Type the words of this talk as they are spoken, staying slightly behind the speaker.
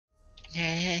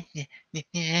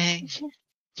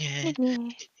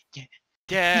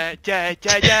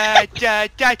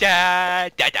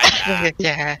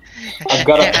I've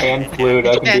got a pan flute.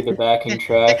 I can do the backing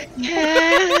track.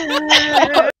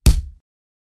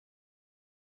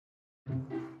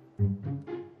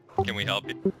 Can we help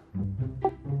you?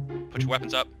 Put your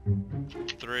weapons up.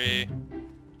 3,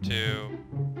 2,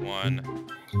 1.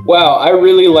 Wow, I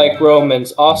really like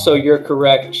Romans. Also, you're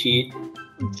correct, cheat.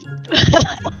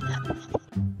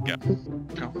 Go.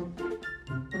 No.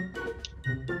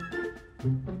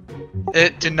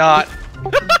 It did not.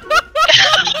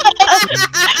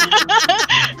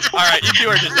 Alright, you two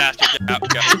are disaster. Get out.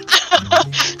 Go.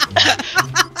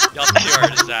 Y'all two are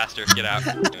a disaster. Get out.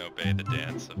 And obey the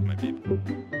dance of my people.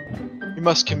 You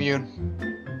must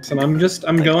commune. So I'm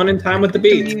going in time with the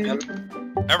beats, man.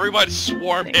 Everyone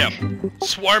swarm him!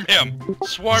 Swarm him!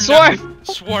 Swarm!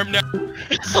 Swarm now!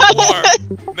 Swarm!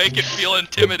 Make it feel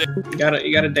intimidating. You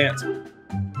gotta dance.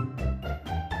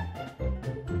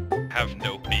 Have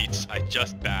no beats. I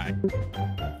just died.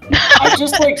 I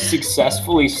just like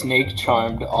successfully snake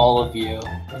charmed all of you.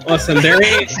 Listen, there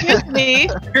Excuse me.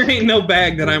 ain't no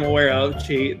bag that I'm aware of,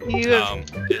 cheat. You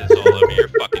It is all over your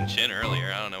fucking chin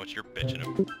earlier. I don't know what you're bitching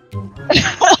about.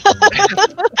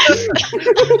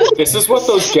 This is what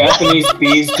those Japanese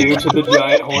bees do to the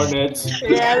giant hornets.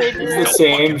 Yeah, they do. It's the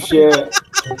same shit.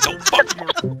 Don't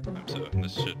fucking. So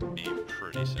this should be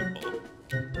pretty simple.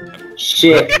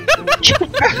 Shit.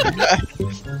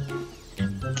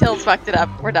 Kills fucked it up.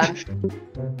 We're done.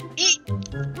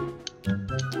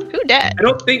 who dead? I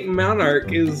don't think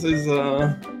Monarch is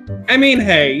I mean,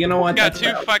 hey, you know what? Got That's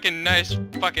two valid. fucking nice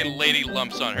fucking lady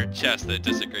lumps on her chest that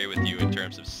disagree with you in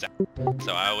terms of sex.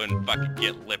 So I wouldn't fucking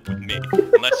get lip with me.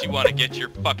 Unless you want to get your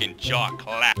fucking jaw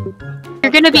clapped.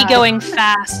 You're gonna be going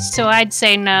fast, so I'd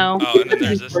say no. Oh, and then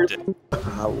there's this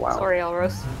Wow. Sorry,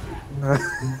 Elros.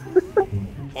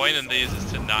 point in these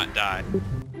is to not die.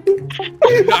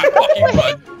 Not fucking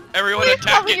run. Everyone Please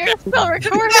attack tell me it you're now. still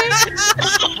recording.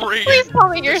 Freeze. Please tell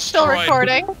me you're still Destroyed.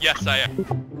 recording. Yes, I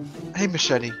am. Hey,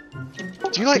 Machete.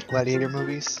 Do you like gladiator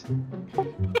movies?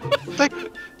 Like,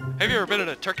 Have you ever been in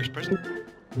a Turkish prison?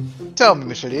 tell me,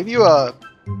 Machete, have you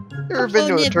ever been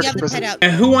to a Turkish prison?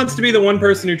 And who wants to be the one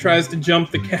person who tries to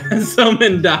jump the chasm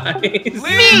and dies?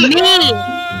 Me!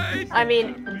 I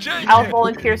mean, Jake. I'll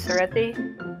volunteer Serethi.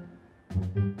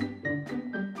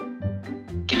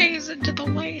 Gaze into the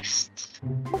waist.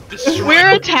 Destroyed.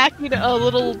 We're attacking a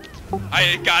little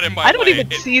I got in my I don't way.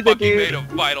 even It see the fucking dude. made a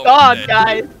vital God, mistake.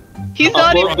 guys. He's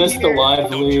not Upload even this to here. live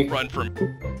Don't you league. run from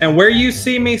And where you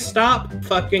see me stop,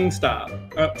 fucking stop.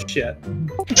 Oh shit.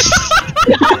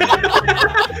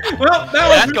 Well, that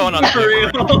was That's going on for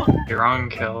real. Your own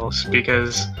kills,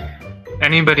 because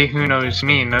anybody who knows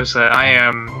me knows that I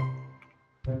am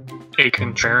a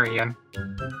contrarian.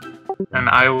 And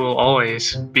I will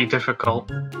always be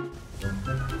difficult.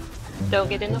 Don't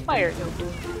get in the fire,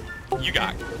 Goku. You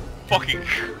got fucking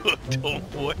cooked, oh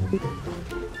boy.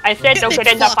 I said don't get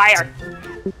in the fire.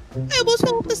 I almost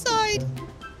fell off the side.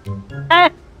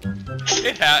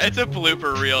 It's a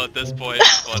blooper reel at this point.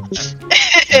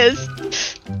 It is.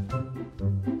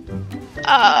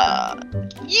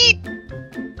 Yeet.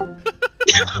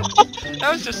 That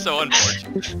was just so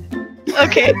unfortunate.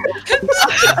 Okay.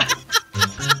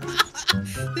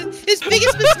 His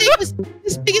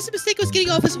biggest mistake was getting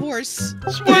off his horse.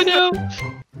 I know.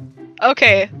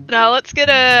 Okay, now let's get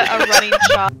a running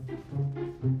shot.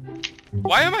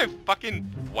 Why am I fucking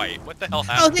white? What the hell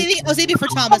I was happened? aiming for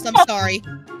Thomas. I'm sorry.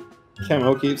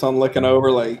 Camo keeps on looking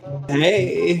over like,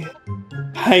 hey,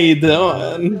 how you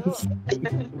doing?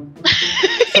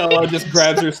 Solo just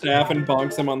grabs her staff and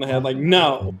bonks him on the head like,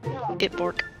 no. Get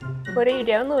bork. What are you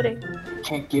downloading?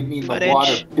 Can't get me in the Footage.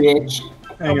 water, bitch.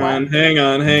 Hang on. Can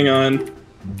I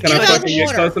Get out of fucking the get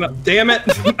water. close enough? Damn it!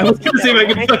 I was gonna see if I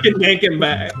could fucking yank him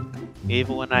back.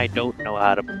 Even when I don't know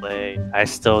how to play, I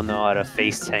still know how to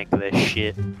face tank this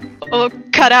shit. We'll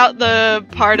cut out the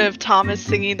part of Thomas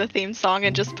singing the theme song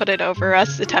and just put it over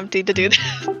us attempting to do this.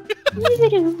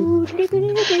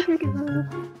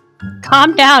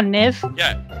 Calm down, Niv.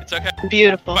 Yeah, it's okay.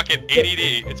 Beautiful. Fucking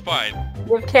ADD, it's fine.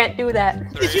 You can't do that.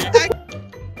 3,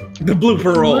 The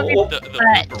blooper roll. the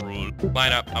blooper rule.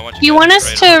 Line up. I want you. Do you guys want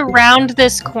us right to round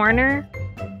this corner?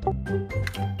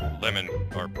 lemon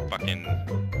or fucking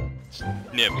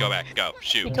nib? Go back. Go.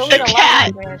 Shoot. You told me Shoot. to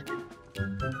cat. lie, man.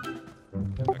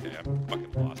 Okay, I'm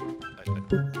fucking lost. Are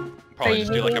Probably you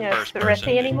just do like doing a a first person.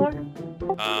 Serethi anymore?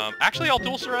 Actually, I'll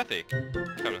dual Serethi.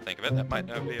 Come to think of it, that might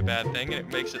not be a bad thing, and it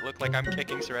makes it look like I'm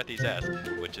kicking Serethi's ass,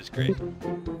 which is great.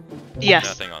 Yes.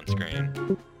 Nothing on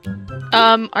screen.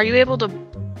 Are you able to...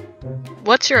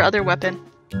 What's your other weapon?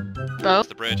 Both.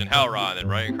 The bridge in Hellron, and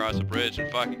running across the bridge in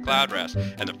fucking Cloud Rest.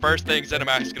 And the first thing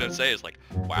Zenimax gonna say is like,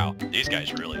 wow, these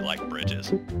guys really like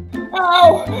bridges.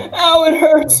 Ow! Ow, it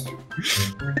hurts!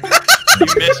 You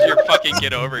missed your fucking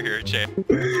get over here, champ.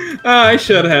 I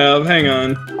should have. Hang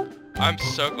on. I'm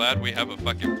so glad we have a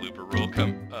fucking blooper roll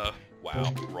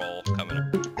roll coming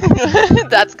up.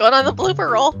 That's going on the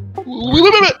blooper roll.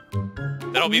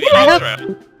 That'll be the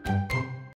outro.